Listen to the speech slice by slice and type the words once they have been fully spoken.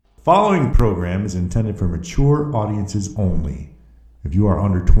Following program is intended for mature audiences only. If you are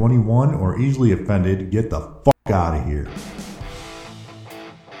under 21 or easily offended, get the fuck out of here.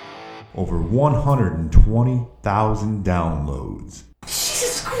 Over 120,000 downloads.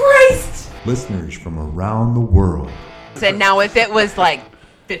 Jesus Christ! Listeners from around the world. And now if it was like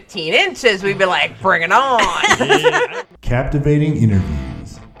 15 inches, we'd be like, bring it on. Captivating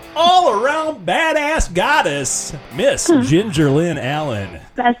interviews. All around badass goddess, Miss Ginger Lynn Allen.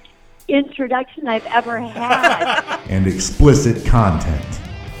 Best introduction I've ever had. And explicit content.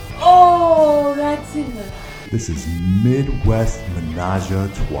 Oh, that's it. This is Midwest Menage a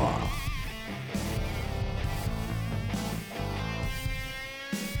Trois.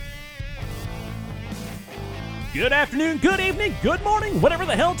 Good afternoon, good evening, good morning, whatever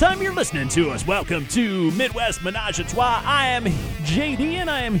the hell time you're listening to us. Welcome to Midwest Menage a Trois. I am JD, and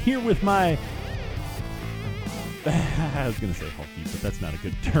I am here with my... I was going to say hulky, but that's not a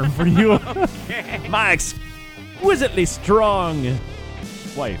good term for you. Okay. My exquisitely strong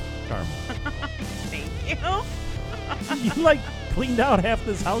wife, Carmen. Thank you. You, cleaned out half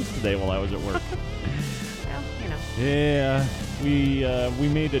this house today while I was at work. Well, you know. Yeah, we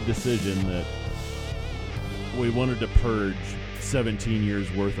made a decision that we wanted to purge 17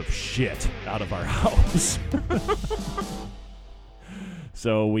 years worth of shit out of our house.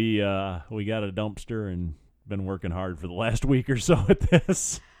 So we got a dumpster and been working hard for the last week or so at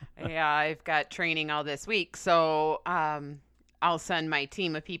this. Yeah, I've got training all this week, so I'll send my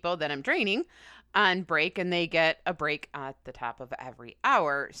team of people that I'm training on break, and they get a break at the top of every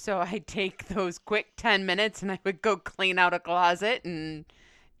hour. So I take those quick 10 minutes, and I would go clean out a closet and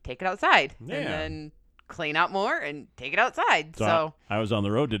take it outside. Yeah. And then clean out more and take it outside. So I was on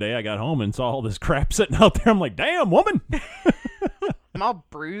the road today. I got home and saw all this crap sitting out there. I'm like, damn, woman. I'm all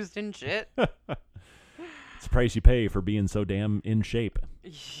bruised and shit. It's the price you pay for being so damn in shape.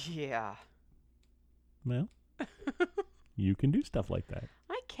 Yeah. Well, you can do stuff like that.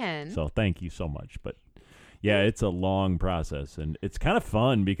 I can. So thank you so much. But yeah, it's a long process, and it's kind of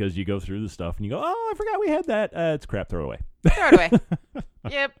fun because you go through the stuff and you go, oh, I forgot we had that. It's crap, throw it away. Throw it away.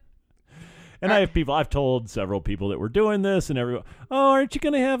 Yep. And I've told several people that we're doing this, and everyone, oh, aren't you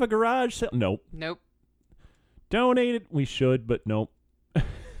going to have a garage sale? Nope. Donate it. We should, but nope.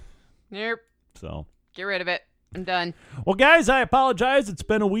 Nope. So. Get rid of it. I'm done. Well, guys, I apologize. It's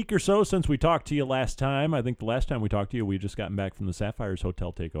been a week or so since we talked to you last time. I think the last time we talked to you, we just gotten back from the Sapphires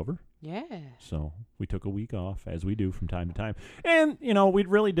Hotel takeover. Yeah. So we took a week off, as we do from time to time. And, we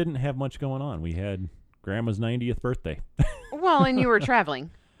really didn't have much going on. We had Grandma's 90th birthday. Well, and you were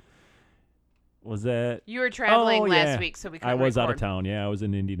traveling. Was that? You were traveling last week, so we couldn't I was record. out of town. Yeah, I was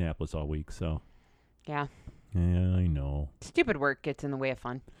in Indianapolis all week, so. Yeah. Yeah, I know. Stupid work gets in the way of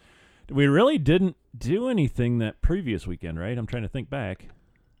fun. We really didn't do anything that previous weekend, right? I'm trying to think back.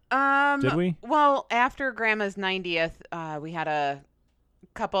 Did we? Well, after Grandma's 90th, we had a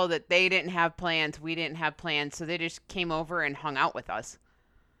couple that they didn't have plans. We didn't have plans, so they just came over and hung out with us.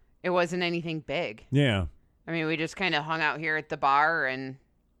 It wasn't anything big. Yeah. I mean, we just kind of hung out here at the bar and...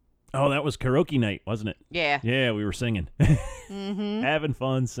 Oh, that was karaoke night, wasn't it? Yeah. Yeah, we were singing. Mm-hmm. Having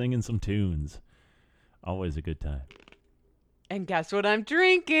fun, singing some tunes. Always a good time. And guess what I'm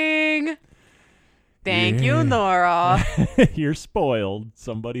drinking? Thank you, Nora. You're spoiled.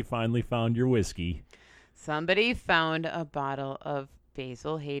 Somebody finally found your whiskey. Somebody found a bottle of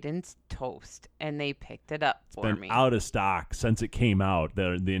Basil Hayden's Toast, and they picked it up for me. Been out of stock since it came out.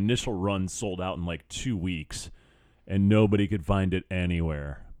 The initial run sold out in 2 weeks, and nobody could find it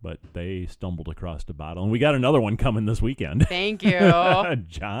anywhere. But they stumbled across the bottle, and we got another one coming this weekend. Thank you.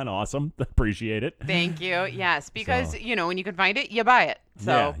 John, awesome. Appreciate it. Thank you. Yes, because, when you can find it, you buy it.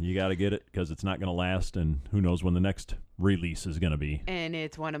 So. Yeah, you got to get it because it's not going to last, and who knows when the next release is going to be. And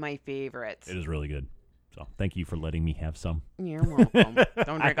it's one of my favorites. It is really good. So thank you for letting me have some. You're welcome.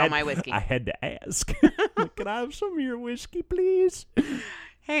 Don't drink all my whiskey. I had to ask. Can I have some of your whiskey, please?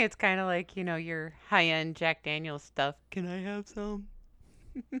 Hey, it's kind of like, your high-end Jack Daniel's stuff. Can I have some?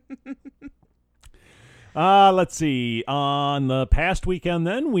 Let's see. On the past weekend,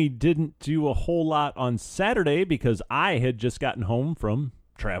 then, we didn't do a whole lot on Saturday because I had just gotten home from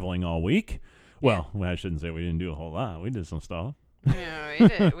traveling all week. Well, I shouldn't say we didn't do a whole lot. We did some stuff.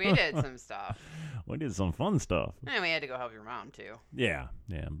 Yeah, we did some stuff. We did some fun stuff. And we had to go help your mom, too. Yeah.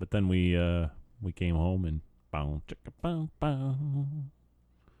 But then we came home and bow, chicka, bow, bow.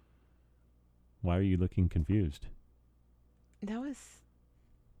 Why are you looking confused? That was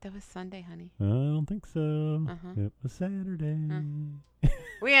Sunday, honey. I don't think so. Uh-huh. It was Saturday.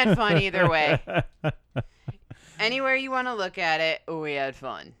 We had fun either way. Anywhere you want to look at it, we had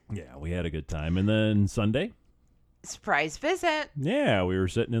fun. Yeah, we had a good time. And then Sunday? Surprise visit. Yeah, we were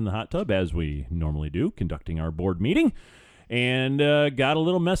sitting in the hot tub as we normally do, conducting our board meeting, and got a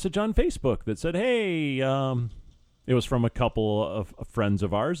little message on Facebook that said, hey, it was from a couple of friends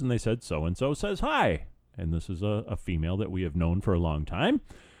of ours, and they said, so-and-so says hi. And this is a female that we have known for a long time.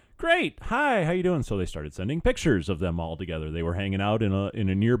 Great. Hi, how you doing? So they started sending pictures of them all together. They were hanging out in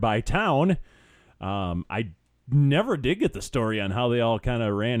a nearby town. I never did get the story on how they all kind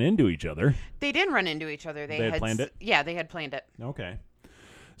of ran into each other. They didn't run into each other. They had planned it? Yeah, they had planned it. Okay.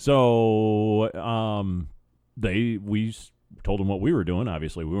 So we told them what we were doing.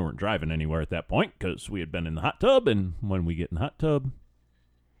 Obviously, we weren't driving anywhere at that point because we had been in the hot tub. And when we get in the hot tub,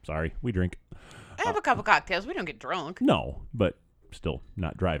 sorry, we drink. I have a couple cocktails. We don't get drunk. No, but still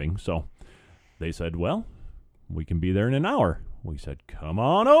not driving. So they said, well, we can be there in an hour. We said, come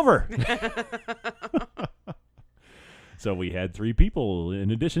on over. So we had 3 people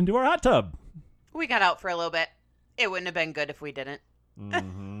in addition to our hot tub. We got out for a little bit. It wouldn't have been good if we didn't.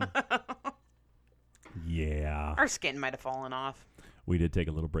 Mm-hmm. Yeah. Our skin might have fallen off. We did take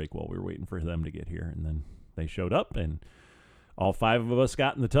a little break while we were waiting for them to get here, and then they showed up, and all 5 of us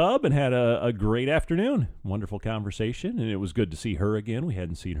got in the tub and had a great afternoon. Wonderful conversation, and it was good to see her again. We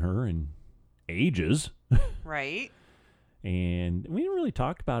hadn't seen her in ages. Right. And we didn't really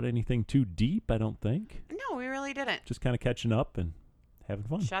talk about anything too deep, I don't think. No, we really didn't. Just kind of catching up and having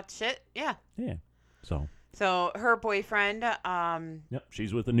fun. Shot shit. Yeah. Yeah. So her boyfriend, Yep,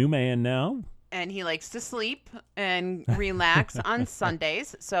 she's with a new man now. and he likes to sleep and relax on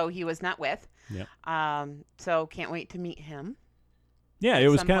Sundays, so he was not with. Yep. So can't wait to meet him. Yeah, at it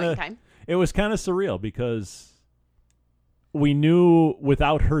was some point in kind of time. it was kind of surreal because we knew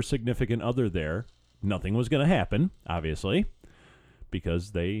without her significant other there, nothing was going to happen, obviously,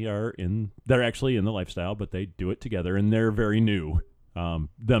 because they're actually in the lifestyle, but they do it together, and they're very new,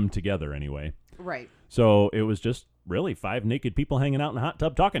 them together anyway. Right. So it was just really 5 naked people hanging out in a hot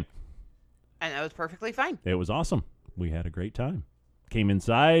tub talking. And that was perfectly fine. It was awesome. We had a great time. Came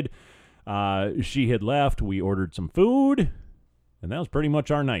inside. She had left. We ordered some food, and that was pretty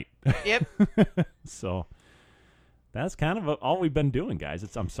much our night. Yep. So that's kind of all we've been doing, guys.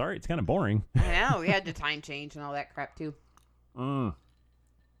 I'm sorry. It's kind of boring. I know. We had to time change and all that crap, too. I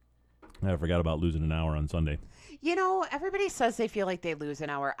forgot about losing an hour on Sunday. You know, everybody says they feel like they lose an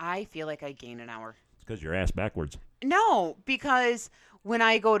hour. I feel like I gain an hour. It's because you're ass backwards. No, because when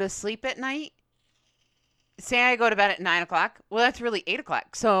I go to sleep at night, say I go to bed at 9 o'clock, well, that's really 8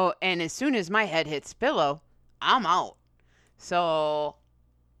 o'clock. So, and as soon as my head hits pillow, I'm out. So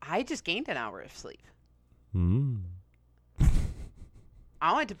I just gained an hour of sleep.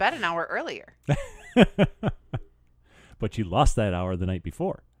 I went to bed an hour earlier. But you lost that hour the night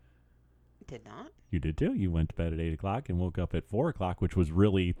before. Did not. You did too. You went to bed at 8 o'clock and woke up at 4 o'clock, which was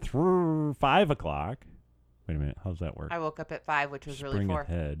really 5 o'clock. Wait a minute. How's that work? I woke up at 5, which was Spring really 4.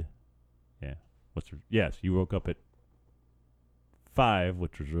 ahead. Yeah. Yes, you woke up at 5,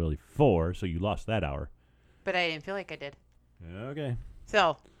 which was really 4, so you lost that hour. But I didn't feel like I did. Okay.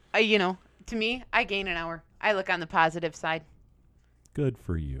 So, to me, I gain an hour. I look on the positive side. Good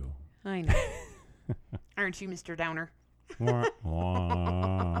for you. I know. Aren't you, Mr. Downer? Wah,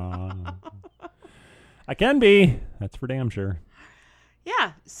 wah. I can be. That's for damn sure.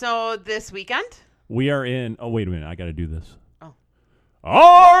 Yeah. So this weekend, We are in. Oh, wait a minute. I got to do this. Oh.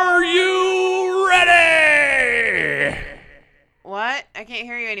 Are you ready? what? I can't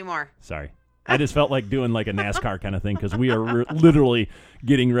hear you anymore. Sorry. I just felt like doing like a NASCAR kind of thing because we are literally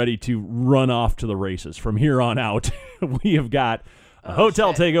getting ready to run off to the races. From here on out, we have got a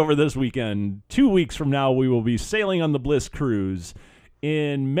hotel takeover this weekend. 2 weeks from now, we will be sailing on the Bliss Cruise.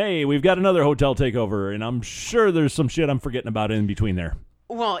 In May, we've got another hotel takeover, and I'm sure there's some shit I'm forgetting about in between there.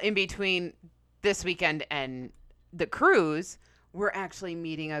 Well, in between this weekend and the cruise, we're actually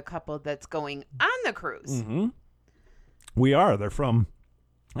meeting a couple that's going on the cruise. Mm-hmm. We are. They're from,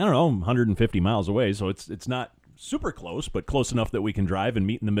 I don't know, 150 miles away, so it's not super close, but close enough that we can drive and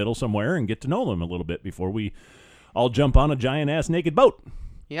meet in the middle somewhere and get to know them a little bit before we all jump on a giant-ass naked boat.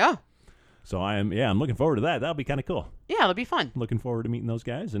 Yeah. So I'm looking forward to that. That'll be kind of cool. Yeah, it'll be fun. Looking forward to meeting those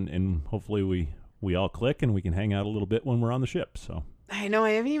guys, and hopefully we all click and we can hang out a little bit when we're on the ship. So I know.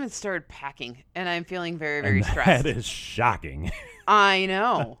 I haven't even started packing, and I'm feeling very, very and stressed. That is shocking. I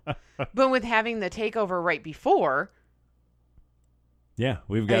know. But with having the takeover right before, yeah,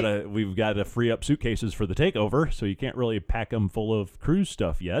 we've got to free up suitcases for the takeover, so you can't really pack them full of cruise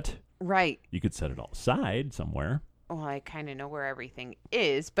stuff yet. right. You could set it all aside somewhere. Well, I kind of know where everything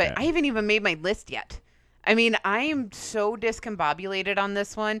is, but Yeah. I haven't even made my list yet. I mean, I am so discombobulated on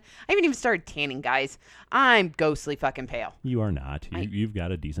this one. I haven't even started tanning, guys. I'm ghostly fucking pale. You are not. You've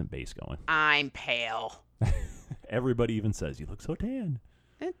got a decent base going. I'm pale. everybody even says, you look so tan.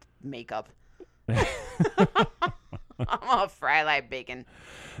 It's makeup. I'm all fry like bacon.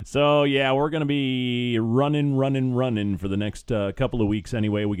 So, yeah, we're going to be running for the next couple of weeks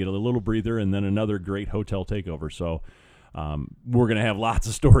anyway. We get a little breather and then another great hotel takeover. So we're going to have lots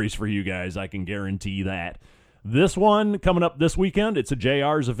of stories for you guys. I can guarantee that. This one coming up this weekend, it's a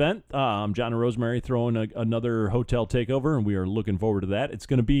JR's event. John and Rosemary throwing another hotel takeover, and we are looking forward to that. It's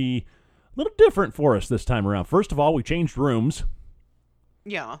going to be a little different for us this time around. First of all, we changed rooms.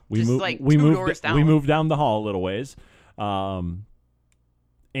 Yeah, We just moved, like we two moved, doors down. We moved down the hall a little ways. And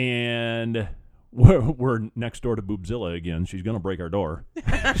we're next door to Boobzilla again. She's going to break our door.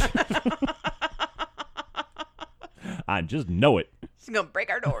 I just know it. She's going to break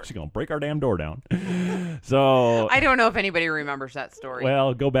our door. She's going to break our damn door down. So, I don't know if anybody remembers that story.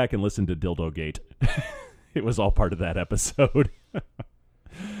 well, go back and listen to Dildo Gate. It was all part of that episode.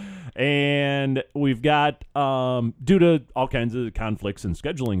 And we've got, due to all kinds of conflicts and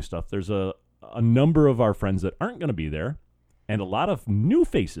scheduling stuff, there's a number of our friends that aren't going to be there and a lot of new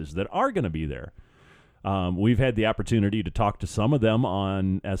faces that are going to be there. We've had the opportunity to talk to some of them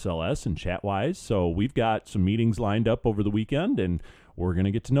on SLS and Chatwise, so we've got some meetings lined up over the weekend, and we're going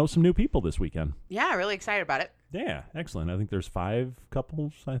to get to know some new people this weekend. Yeah, really excited about it. Yeah, excellent. I think there's 5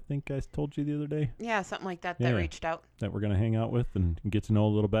 couples, I think I told you the other day, Yeah, something like that Yeah. reached out. that we're going to hang out with and get to know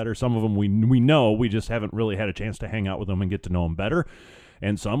a little better. Some of them we know, we just haven't really had a chance to hang out with them and get to know them better,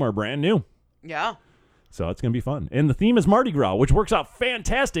 and some are brand new. Yeah. So it's going to be fun. And the theme is Mardi Gras, which works out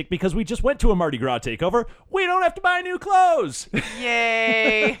fantastic because we just went to a Mardi Gras takeover. We don't have to buy new clothes.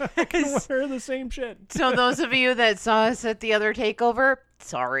 Yay. I can wear the same shit. So those of you that saw us at the other takeover,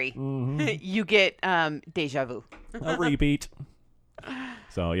 sorry. Mm-hmm. You get deja vu. A repeat.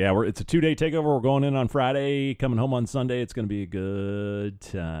 So, yeah, it's a 2-day takeover. We're going in on Friday, coming home on Sunday. It's going to be a good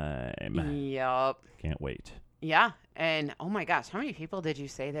time. Yup. Can't wait. Yeah. And oh my gosh, how many people did you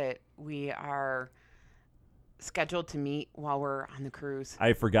say that we are scheduled to meet while we're on the cruise?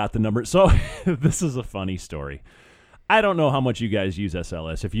 I forgot the number. So this is a funny story. I don't know how much you guys use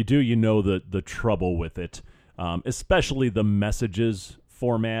SLS. If you do, you know the trouble with it, especially the messages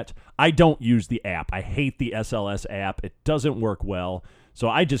format. I don't use the app. I hate the SLS app. It doesn't work well. So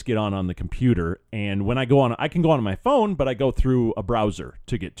I just get on the computer, and when I go on, I can go on my phone, but I go through a browser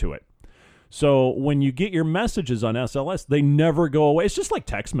to get to it. So when you get your messages on SLS, they never go away. It's just like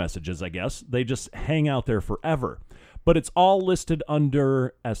text messages, I guess. They just hang out there forever. But it's all listed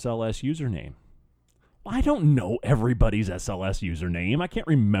under SLS username. Well, I don't know everybody's SLS username. I can't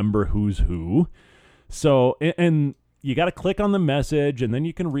remember who's who. So, and you got to click on the message, and then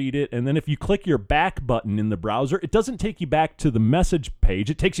you can read it. And then if you click your back button in the browser, it doesn't take you back to the message page.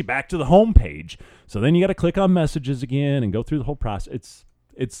 It takes you back to the home page. So then you got to click on messages again and go through the whole process.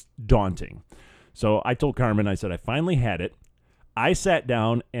 It's daunting. So I told Carmen, I said, I finally had it. I sat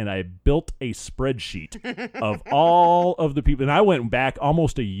down and I built a spreadsheet of all of the people. And I went back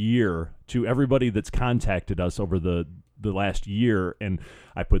almost a year to everybody that's contacted us over the last year. And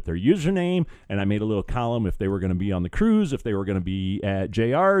I put their username and I made a little column if they were going to be on the cruise, if they were going to be at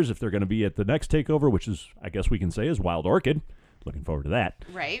JR's, if they're going to be at the next takeover, which is, I guess we can say, is Wild Orchid. Looking forward to that.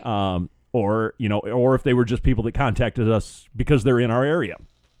 Right. Or if they were just people that contacted us because they're in our area.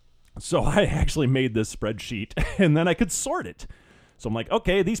 So I actually made this spreadsheet, and then I could sort it. So I'm like,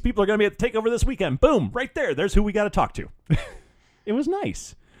 okay, these people are going to be at the takeover this weekend. Boom, right there. There's who we got to talk to. It was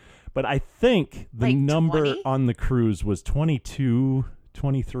nice. But I think the Like number 20? on the cruise was 22,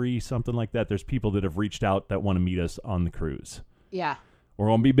 23, something like that. There's people that have reached out that want to meet us on the cruise. Yeah. We're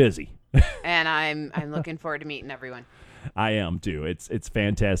going to be busy. And I'm looking forward to meeting everyone. I am too. It's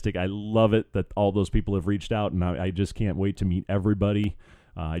fantastic. I love it that all those people have reached out, and I just can't wait to meet everybody.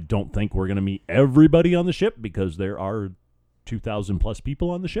 I don't think we're going to meet everybody on the ship because there are 2,000 plus people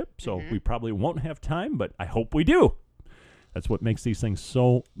on the ship, so we probably won't have time, but I hope we do. That's what makes these things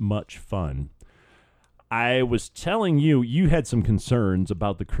so much fun. I was telling you, you had some concerns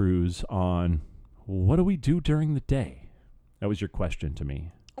about the cruise on what do we do during the day? That was your question to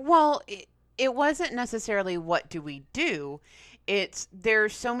me. Well, it wasn't necessarily what do we do.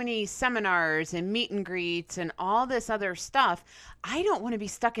 There's so many seminars and meet and greets and all this other stuff. I don't want to be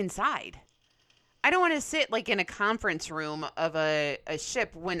stuck inside. I don't want to sit like in a conference room of a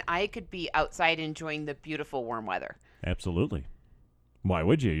ship when I could be outside enjoying the beautiful warm weather. Absolutely. Why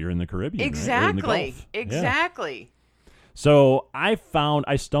would you? You're in the Caribbean, Exactly. right? Or in the Gulf. Yeah. Exactly. So I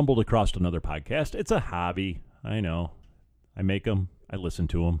stumbled across another podcast. It's a hobby. I know. I make them. I listen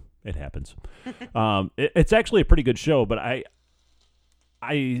to them. It happens. It's actually a pretty good show, but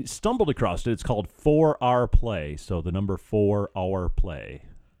I stumbled across it. It's called 4 Hour Play. So the number 4 Hour Play.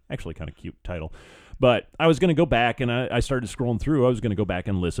 Actually, kind of cute title. But I was going to go back, and I started scrolling through. I was going to go back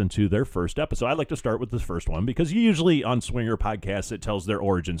and listen to their first episode. I like to start with the first one because usually on Swinger podcasts, it tells their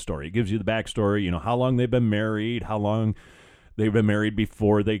origin story. It gives you the backstory, how long they've been married, how long they've been married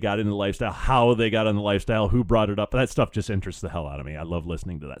before they got into the lifestyle, how they got in the lifestyle, who brought it up. That stuff just interests the hell out of me. I love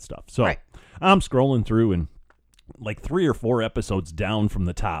listening to that stuff. So I'm scrolling through, and like 3 or 4 episodes down from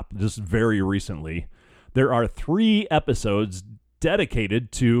the top, just very recently, there are 3 episodes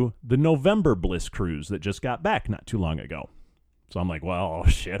dedicated to the November Bliss cruise that just got back not too long ago. So I'm like, well,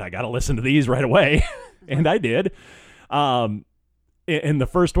 shit, I got to listen to these right away. And I did. And the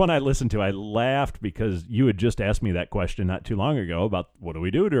first one I listened to, I laughed because you had just asked me that question not too long ago about what do we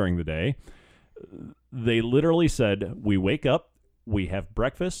do during the day. They literally said, we wake up, we have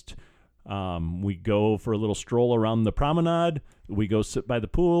breakfast, we go for a little stroll around the promenade, we go sit by the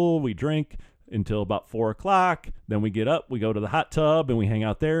pool, we drink until about 4 o'clock. Then we get up, we go to the hot tub, and we hang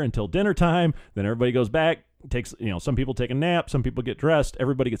out there until dinner time. Then everybody goes back, takes, some people take a nap, some people get dressed,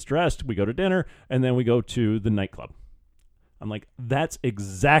 everybody gets dressed, we go to dinner, and then we go to the nightclub. I'm like, that's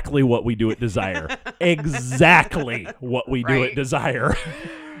exactly what we do at Desire. Exactly what we do at Desire.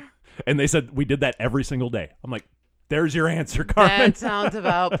 And they said we did that every single day. I'm like, there's your answer, Carmen. That sounds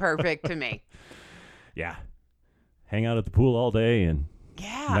about perfect to me. Yeah. Hang out at the pool all day and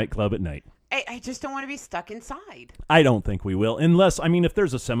nightclub at night. I just don't want to be stuck inside. I don't think we will. Unless, if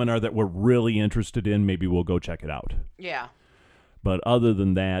there's a seminar that we're really interested in, maybe we'll go check it out. Yeah. But other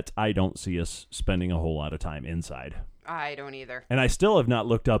than that, I don't see us spending a whole lot of time inside. I don't either. And I still have not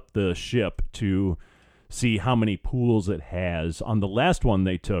looked up the ship to see how many pools it has. On the last one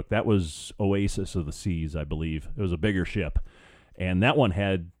they took, that was Oasis of the Seas, I believe. It was a bigger ship. And that one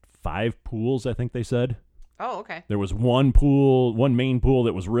had 5 pools, I think they said. Oh, okay. There was one main pool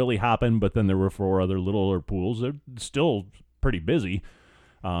that was really hopping, but then there were 4 other littler pools. They're still pretty busy,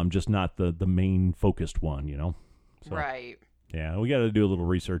 just not the main focused one, So, right. Yeah, we got to do a little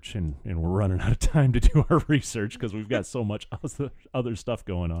research, and we're running out of time to do our research because we've got so much other stuff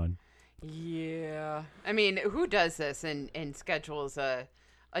going on. Yeah. Who does this and schedules a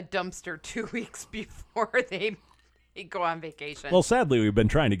dumpster 2 weeks before they go on vacation? Well, sadly, we've been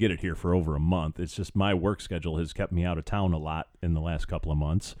trying to get it here for over a month. It's just my work schedule has kept me out of town a lot in the last couple of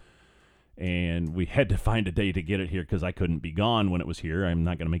months. And we had to find a day to get it here because I couldn't be gone when it was here. I'm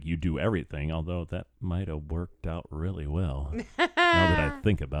not going to make you do everything, although that might have worked out really well now that I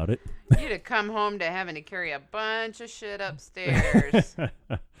think about it. You'd have come home to having to carry a bunch of shit upstairs.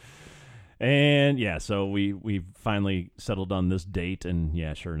 And yeah, so we finally settled on this date, and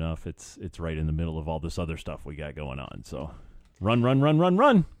yeah, sure enough, it's right in the middle of all this other stuff we got going on. So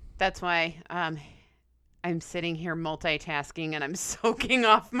run. That's why I'm sitting here multitasking, and I'm soaking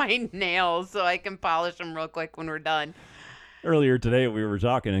off my nails so I can polish them real quick when we're done. Earlier today, we were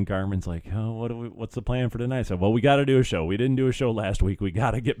talking, and Carmen's like, "Oh, what's the plan for tonight?" I said, "Well, we got to do a show. We didn't do a show last week. We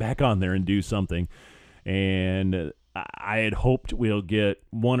got to get back on there and do something." And I had hoped we'll get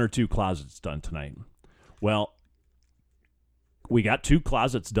 1 or 2 closets done tonight. Well, we got 2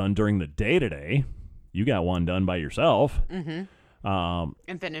 closets done during the day today. You got 1 done by yourself. Mm-hmm.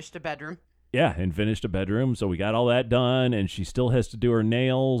 And finished a bedroom. Yeah, and finished a bedroom. So we got all that done, and she still has to do her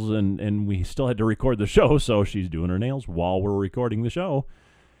nails, and we still had to record the show, so she's doing her nails while we're recording the show.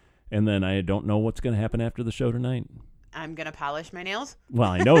 And then I don't know what's going to happen after the show tonight. I'm going to polish my nails. Well,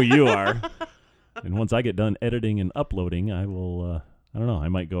 I know you are. And once I get done editing and uploading, I will, I don't know, I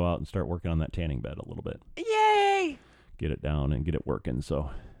might go out and start working on that tanning bed a little bit. Yay! Get it down and get it working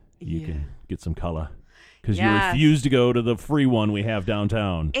so you can get some color. Because you Yes. refuse to go to the free one we have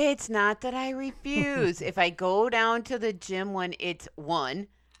downtown. It's not that I refuse. If I go down to the gym when it's 1,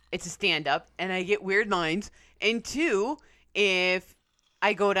 it's a stand-up, and I get weird lines. And 2, if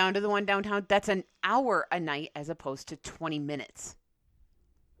I go down to the one downtown, that's an hour a night as opposed to 20 minutes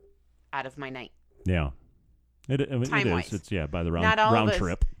out of my night. Yeah. It Time-wise. is. It's, yeah, by the Not all round of us,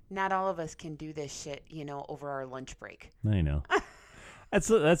 trip. Not all of us can do this shit, over our lunch break. I know. That's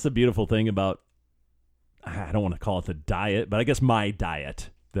the beautiful thing about, I don't want to call it the diet, but I guess my diet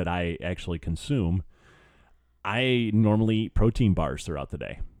that I actually consume. I normally eat protein bars throughout the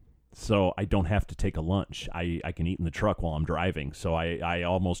day. So I don't have to take a lunch. I can eat in the truck while I'm driving. So I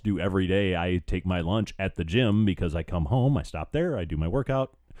almost do every day. I take my lunch at the gym because I come home, I stop there, I do my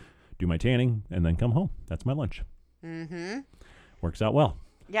workout, do my tanning, and then come home. That's my lunch. Mm-hmm. Works out well.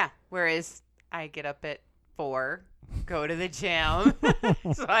 Yeah. Whereas I get up at 4, go to the gym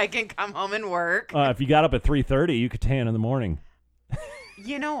so I can come home and work. If you got up at 3:30, you could tan in the morning.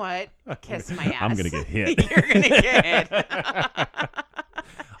 You know what? Kiss my ass. I'm going to get hit. You're going to get hit.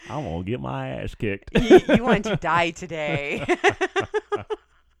 I'm going to get my ass kicked. You want to die today.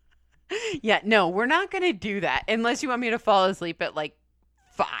 Yeah, no, we're not going to do that unless you want me to fall asleep at like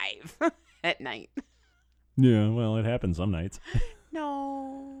 5 at night. Yeah, well, it happens some nights.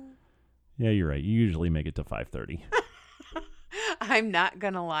 No. Yeah, you're right. You usually make it to 5:30. I'm not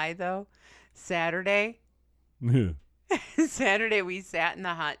going to lie, though. Saturday we sat in the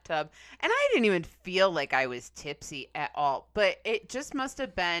hot tub, and I didn't even feel like I was tipsy at all. But it just must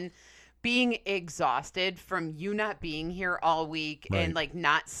have been being exhausted from you not being here all week and like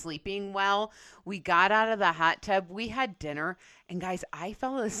not sleeping well. We got out of the hot tub. We had dinner, and guys, I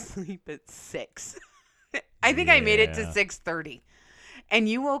fell asleep at 6. I think I made it to 6:30, and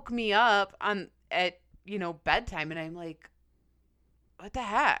you woke me up at bedtime, and I'm like, what the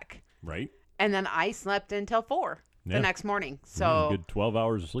heck? Right. And then I slept until 4 the next morning. So good 12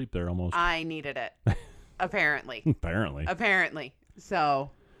 hours of sleep there almost. I needed it. Apparently. Apparently.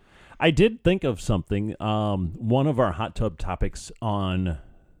 So I did think of something. One of our hot tub topics on,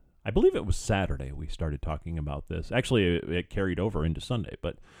 I believe it was Saturday, we started talking about this. Actually, it carried over into Sunday.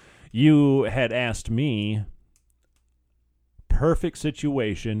 But you had asked me, perfect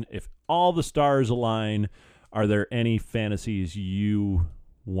situation, if all the stars align, are there any fantasies you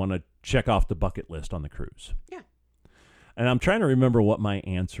want to check off the bucket list on the cruise? Yeah. And I'm trying to remember what my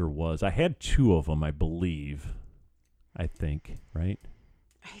answer was. I had 2 of them, I believe. I think, right?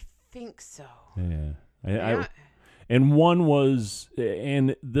 I think so. Yeah. And one was,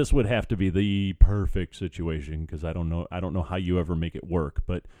 and this would have to be the perfect situation because I don't know how you ever make it work,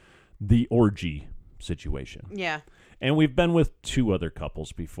 but the orgy situation. Yeah. And we've been with 2 other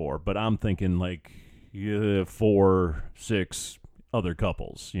couples before, but I'm thinking like 4, 6 other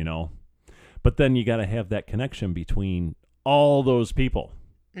couples, But then you got to have that connection between all those people.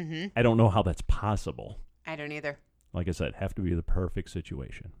 Mm-hmm. I don't know how that's possible. I don't either. Like I said, have to be the perfect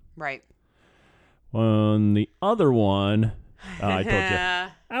situation. Right. On the other one, I told you,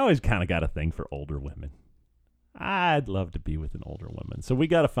 I always kind of got a thing for older women. I'd love to be with an older woman. So we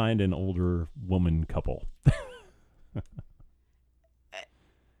got to find an older woman couple.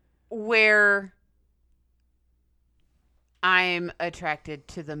 Where I'm attracted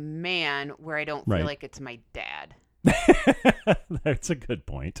to the man where I don't feel like it's my dad. That's a good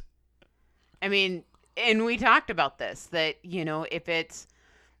point. I mean, and we talked about this, that, if it's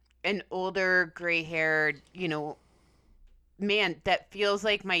an older, gray-haired, man that feels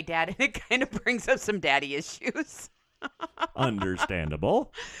like my dad, and it kind of brings up some daddy issues.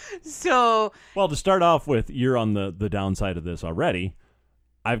 Understandable. So, well, to start off with, you're on the downside of this already.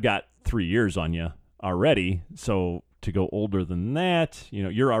 I've got 3 years on you already, so to go older than that,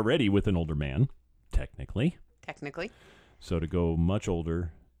 you're already with an older man, technically. So to go much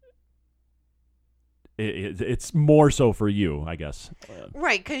older, it's more so for you, I guess.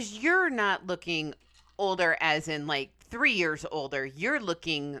 Right, because you're not looking older as in like 3 years older. You're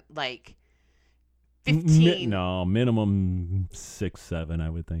looking like 15. No, minimum 6, 7, I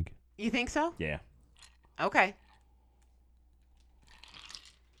would think. You think so? Yeah. Okay.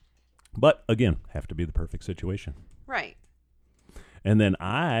 But again, have to be the perfect situation. Right. And then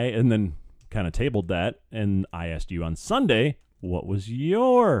kind of tabled that, and I asked you on Sunday, what was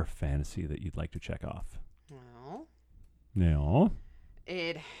your fantasy that you'd like to check off? Well, no,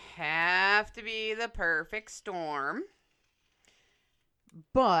 it'd have to be the perfect storm,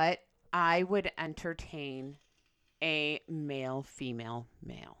 but I would entertain a male-female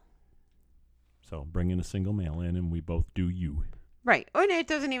male. So bring in a single male in, and we both do you. Right. And it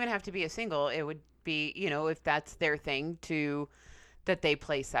doesn't even have to be a single. It would be, if that's their thing that they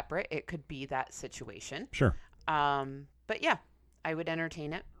play separate, it could be that situation. Sure. But yeah, I would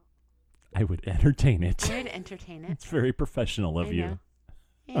entertain it. I would entertain it. It's very professional of you. Know.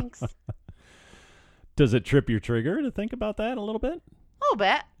 Thanks. Does it trip your trigger to think about that a little bit? A little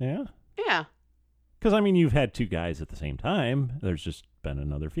bit. Yeah. Yeah. Because, you've had 2 guys at the same time. There's just been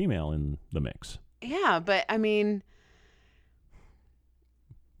another female in the mix. Yeah, but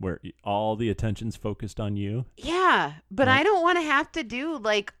where all the attention's focused on you. Yeah, but I don't want to have to do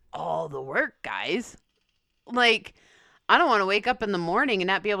like all the work, guys. Like, I don't want to wake up in the morning and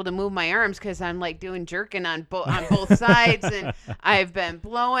not be able to move my arms because I'm like doing jerking on both sides and I've been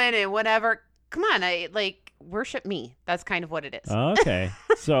blowing and whatever. Come on, worship me. That's kind of what it is. Okay.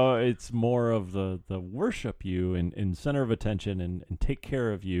 So it's more of the worship you and center of attention and take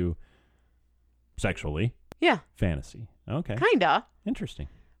care of you sexually. Yeah. Fantasy. Okay. Kinda. Interesting.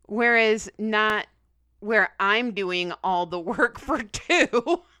 Whereas not where I'm doing all the work for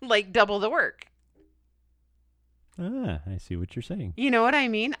 2, like double the work. Ah, I see what you're saying. You know what I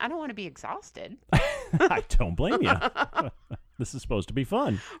mean? I don't want to be exhausted. I don't blame you. This is supposed to be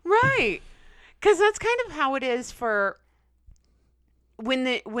fun. Right. Because that's kind of how it is for when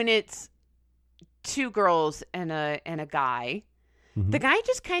it's two girls and a guy. Mhm. The guy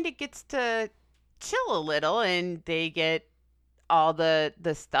just kind of gets to chill a little, and they get all the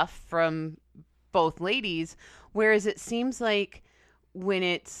stuff from both ladies, whereas it seems like when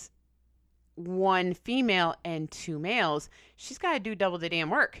it's one female and two males, she's got to do double the damn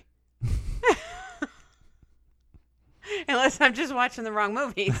work. Unless I'm just watching the wrong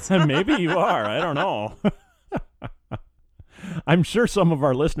movies. Maybe you are. I don't know. I'm sure some of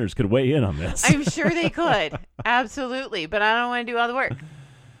our listeners could weigh in on this. I'm sure they could. Absolutely. But I don't want to do all the work.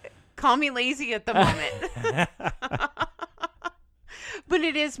 Call me lazy at the moment. But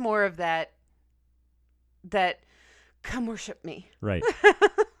it is more of that come worship me. Right.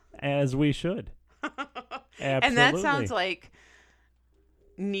 As we should. Absolutely. And that sounds like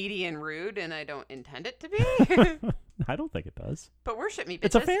needy and rude, and I don't intend it to be. I don't think it does. But worship me, bitches.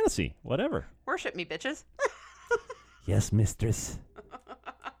 It's a fantasy. Whatever. Worship me, bitches. Yes, mistress.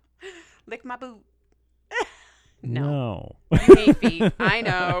 Lick my boot. No. You hate feet. I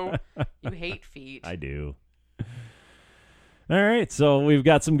know. You hate feet. I do. All right, so we've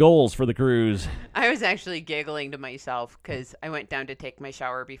got some goals for the cruise. I was actually giggling to myself because I went down to take my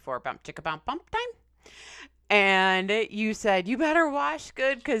shower before bump chicka bump time. And you said, you better wash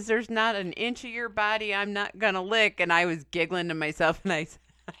good because there's not an inch of your body I'm not going to lick. And I was giggling to myself, and I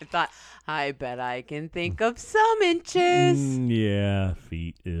thought, I bet I can think of some inches. Yeah,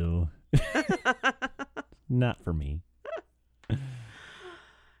 feet, ew. Not for me.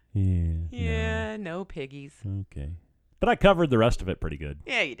 Yeah, no piggies. No. Okay. But I covered the rest of it pretty good.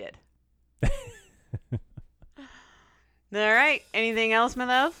 Yeah, you did. All right. Anything else, my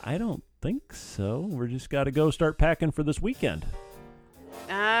love? I don't think so. We're just got to go start packing for this weekend.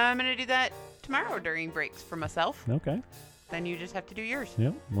 I'm going to do that tomorrow during breaks for myself. Okay. Then you just have to do yours.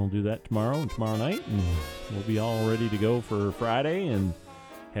 Yep. We'll do that tomorrow and tomorrow night. And we'll be all ready to go for Friday and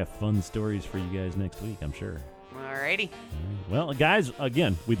have fun stories for you guys next week, I'm sure. Alrighty. Well, guys,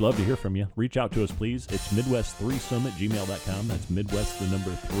 again, we'd love to hear from you. Reach out to us, please. It's Midwest3some@gmail.com. That's Midwest, the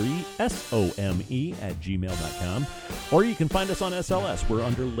number 3, SOME @gmail.com. Or you can find us on SLS. We're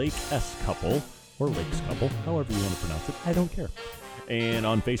under Lake S Couple, or Lakes Couple, however you want to pronounce it. I don't care. And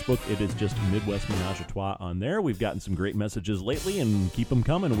on Facebook, it is just Midwest Menage a Trois on there. We've gotten some great messages lately, and keep them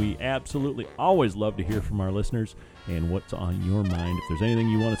coming. We absolutely always love to hear from our listeners and what's on your mind. If there's anything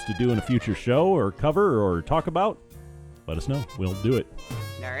you want us to do in a future show or cover or talk about, let us know. We'll do it.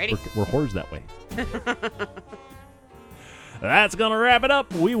 Alrighty. We're whores that way. That's going to wrap it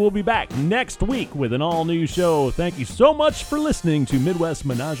up. We will be back next week with an all-new show. Thank you so much for listening to Midwest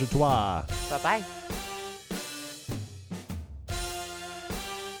Menage a Trois. Bye-bye.